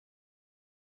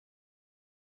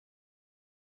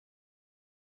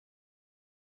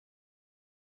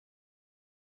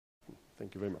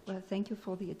Thank you very much. Well, thank you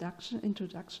for the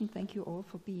introduction. Thank you all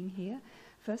for being here.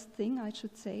 First thing, I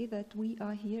should say that we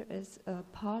are here as a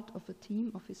part of a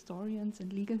team of historians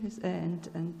and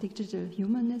and digital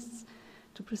humanists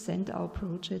to present our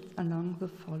project along the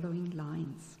following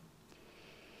lines.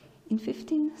 In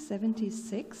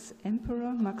 1576,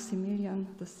 Emperor Maximilian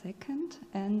II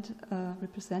and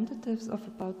representatives of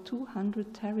about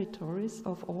 200 territories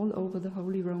of all over the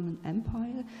Holy Roman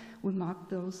Empire, we mark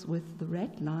those with the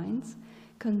red lines,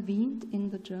 convened in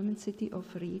the German city of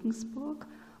Regensburg,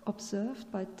 observed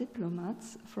by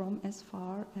diplomats from as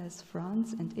far as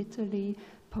France and Italy,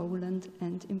 Poland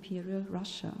and Imperial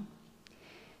Russia.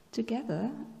 Together,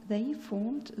 they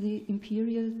formed the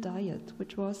Imperial Diet,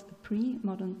 which was a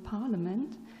pre-modern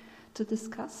parliament, to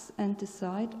discuss and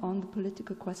decide on the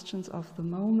political questions of the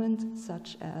moment,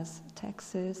 such as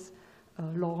taxes,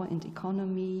 law and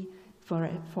economy,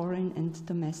 foreign and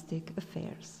domestic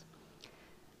affairs.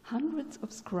 Hundreds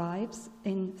of scribes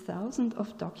in thousands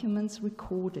of documents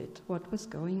recorded what was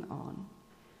going on.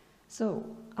 So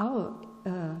our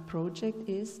project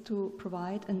is to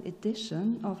provide an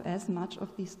edition of as much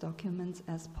of these documents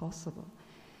as possible,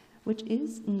 which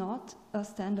is not a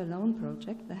standalone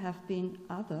project. There have been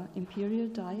other imperial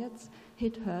diets.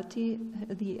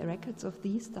 The records of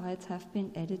these diets have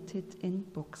been edited in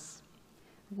books.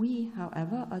 We,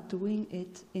 however, are doing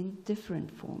it in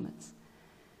different formats.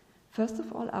 First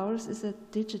of all, ours is a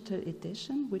digital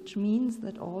edition, which means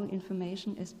that all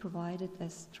information is provided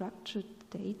as structured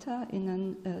data in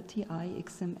an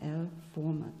TI-XML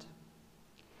format.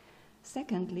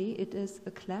 Secondly, it is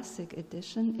a classic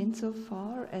edition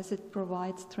insofar as it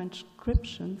provides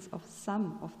transcriptions of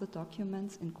some of the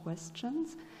documents in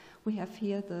questions. We have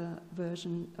here the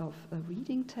version of a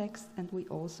reading text, and we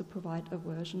also provide a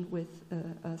version with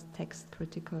a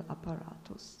text-critical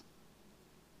apparatus.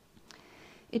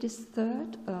 It is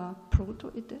third,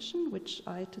 proto-edition, which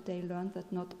I today learned that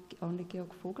not only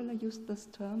Georg Vogeler used this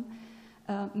term,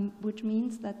 which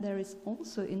means that there is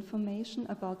also information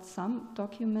about some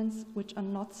documents which are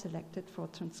not selected for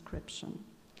transcription.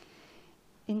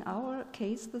 In our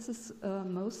case, this is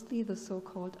mostly the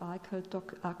so-called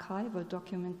archival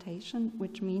documentation,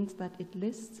 which means that it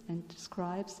lists and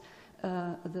describes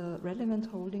the relevant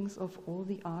holdings of all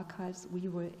the archives we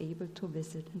were able to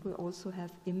visit. And we also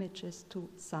have images to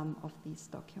some of these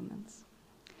documents.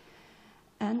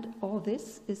 And all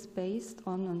this is based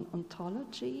on an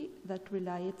ontology that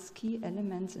relates key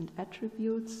elements and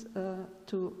attributes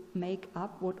to make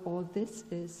up what all this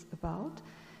is about,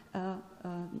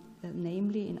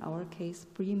 namely, in our case,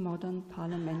 pre-modern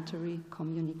parliamentary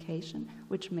communication,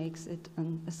 which makes it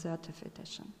an assertive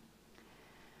edition.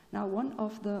 Now, one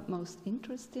of the most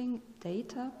interesting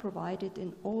data provided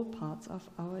in all parts of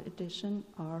our edition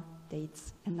are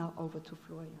dates. And now over to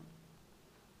Florian.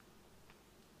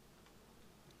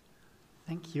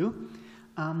 Thank you.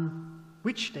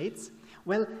 Which dates?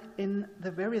 Well, in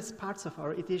the various parts of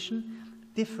our edition,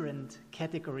 different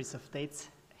categories of dates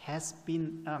has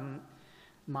been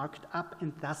marked up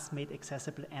and thus made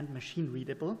accessible and machine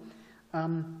readable.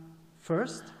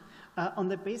 First, on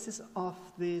the basis of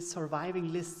the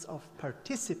surviving lists of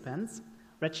participants,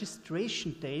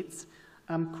 registration dates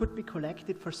could be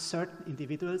collected for certain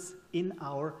individuals in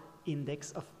our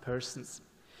index of persons.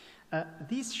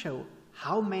 These show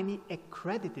how many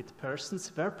accredited persons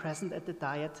were present at the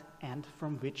Diet and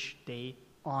from which day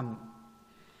on.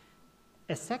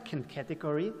 A second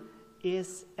category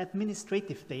is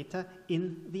administrative data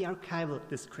in the archival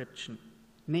description,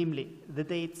 namely the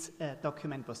dates a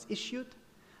document was issued,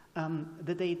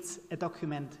 the dates a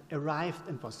document arrived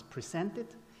and was presented,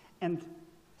 and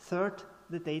third,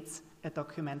 the dates a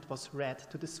document was read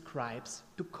to the scribes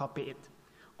to copy it.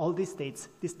 All these dates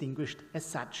distinguished as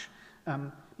such,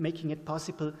 making it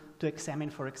possible to examine,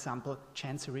 for example,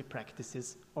 chancery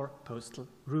practices or postal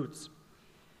routes.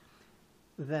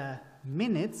 The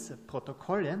minutes,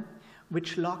 protocolle,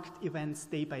 which logged events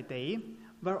day by day,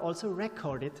 were also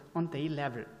recorded on day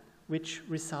level, which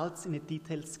results in a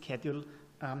detailed schedule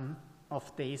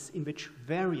of days in which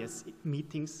various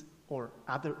meetings or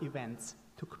other events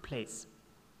took place.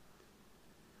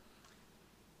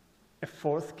 A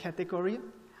fourth category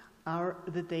are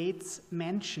the dates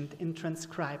mentioned in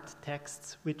transcribed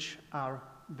texts, which are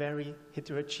very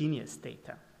heterogeneous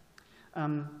data.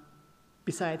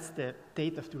 Besides the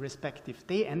date of the respective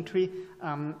day entry,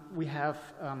 we have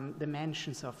the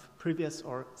mentions of previous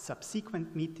or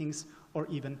subsequent meetings or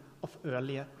even of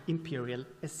earlier imperial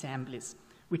assemblies,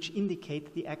 which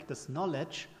indicate the actor's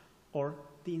knowledge or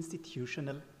the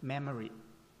institutional memory.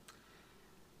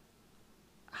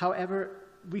 However,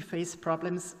 we face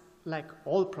problems like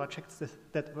all projects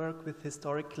that work with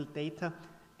historical data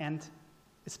and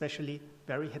especially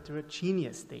very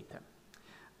heterogeneous data,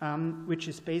 which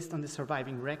is based on the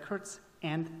surviving records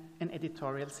and an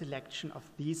editorial selection of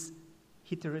these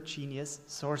heterogeneous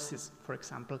sources, for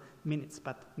example, minutes,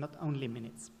 but not only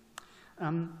minutes.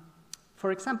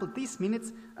 For example, these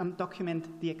minutes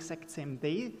document the exact same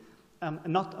day,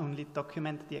 not only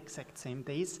document the exact same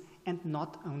days, and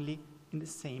not only in the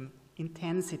same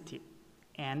intensity.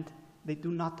 And they do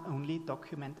not only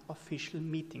document official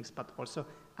meetings, but also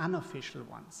unofficial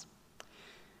ones.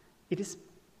 It is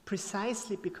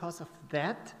precisely because of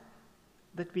that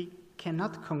we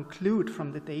cannot conclude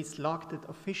from the days logged that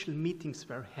official meetings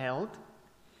were held,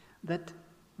 that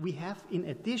we have in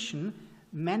addition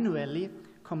manually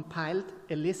compiled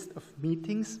a list of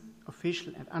meetings,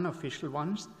 official and unofficial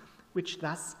ones, which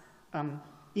thus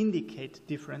indicate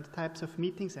different types of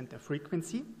meetings and their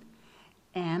frequency,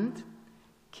 and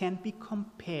can be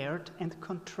compared and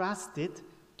contrasted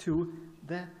to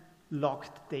the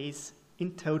logged days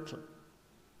in total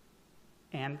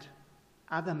and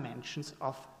other mentions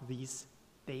of these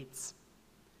dates.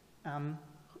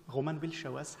 Roman will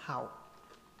show us how.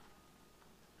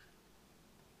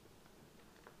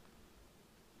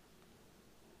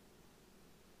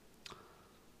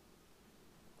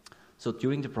 So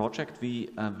during the project, we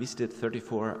visited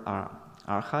 34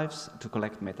 archives to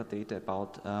collect metadata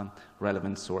about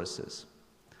relevant sources.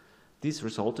 This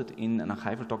resulted in an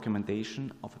archival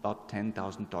documentation of about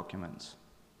 10,000 documents.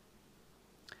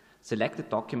 Selected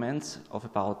documents of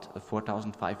about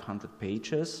 4,500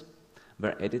 pages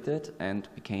were edited and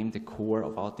became the core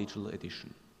of our digital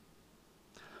edition.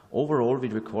 Overall, we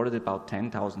recorded about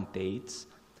 10,000 dates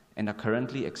and are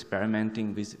currently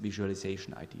experimenting with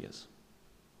visualization ideas.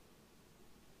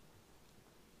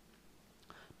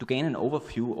 To gain an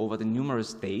overview over the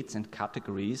numerous dates and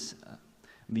categories,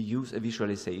 we use a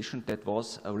visualization that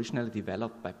was originally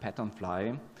developed by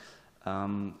Patternfly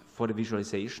for the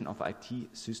visualization of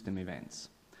IT system events.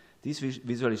 This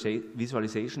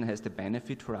visualization has the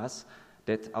benefit for us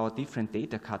that our different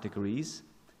data categories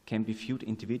can be viewed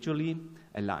individually,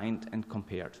 aligned, and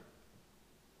compared.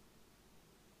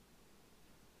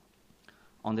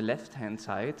 On the left-hand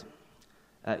side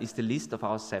is the list of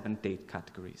our 7 date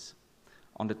categories.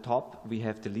 On the top, we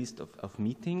have the list of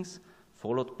meetings,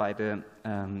 followed by the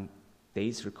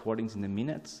days recordings in the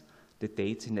minutes, the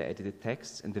dates in the edited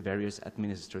texts, and the various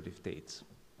administrative dates.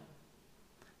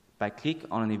 By click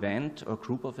on an event or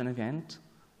group of an event,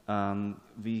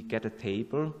 we get a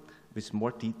table with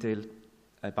more detail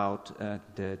about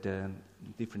the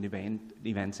different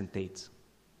events and dates.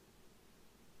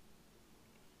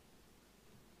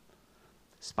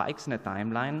 Spikes in a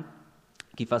timeline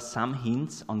give us some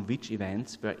hints on which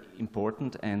events were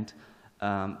important and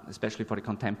especially for the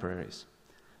contemporaries.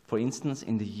 For instance,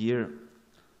 in the year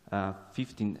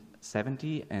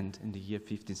 1570 and in the year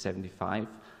 1575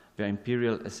 were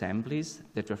imperial assemblies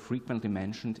that were frequently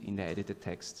mentioned in the edited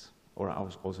texts or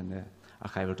also in the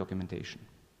archival documentation.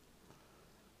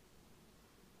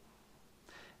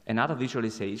 Another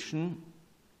visualization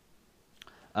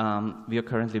we are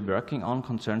currently working on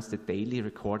concerns the daily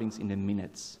recordings in the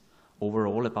minutes.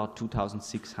 Overall, about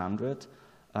 2,600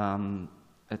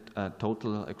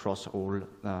 total across all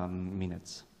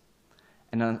minutes.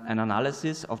 An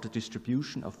analysis of the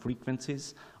distribution of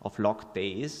frequencies of logged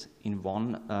days in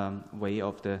one way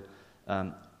of the,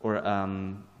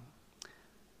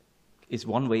 is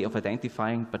one way of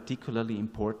identifying particularly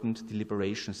important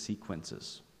deliberation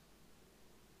sequences.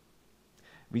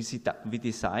 We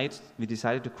decided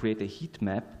to create a heat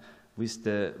map with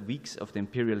the weeks of the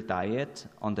Imperial Diet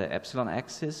on the epsilon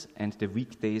axis and the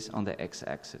weekdays on the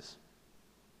x-axis.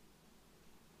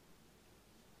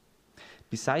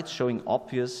 Besides showing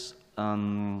obvious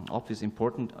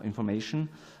important information,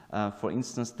 for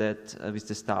instance that with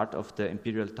the start of the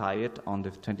Imperial Diet on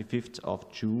the 25th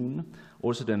of June,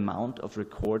 also the amount of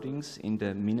recordings in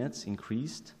the minutes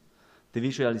increased. The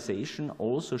visualization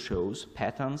also shows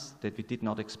patterns that we did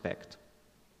not expect.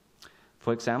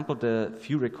 For example, the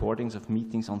few recordings of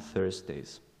meetings on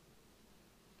Thursdays.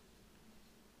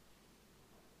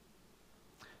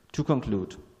 To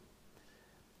conclude,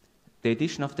 the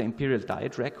edition of the Imperial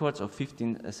Diet records of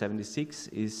 1576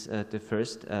 is the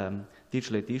first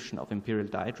digital edition of Imperial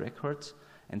Diet records,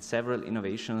 and several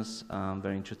innovations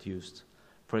were introduced.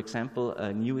 For example,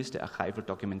 new is the archival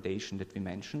documentation that we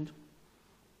mentioned,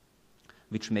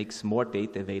 which makes more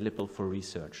data available for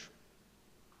research.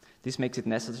 This makes it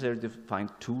necessary to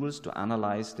find tools to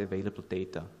analyze the available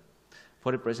data.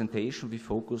 For the presentation, we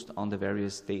focused on the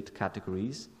various date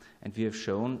categories And we have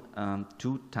shown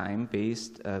 2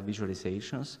 time-based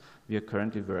visualizations we are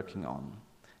currently working on,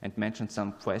 and mentioned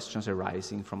some questions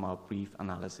arising from our brief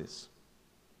analysis.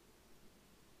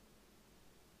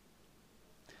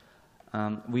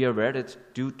 We are aware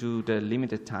that due to the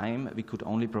limited time, we could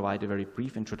only provide a very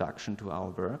brief introduction to our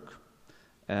work.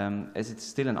 As it's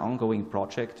still an ongoing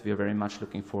project, we are very much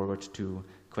looking forward to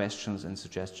questions and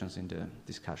suggestions in the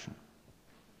discussion.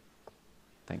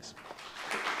 Thanks.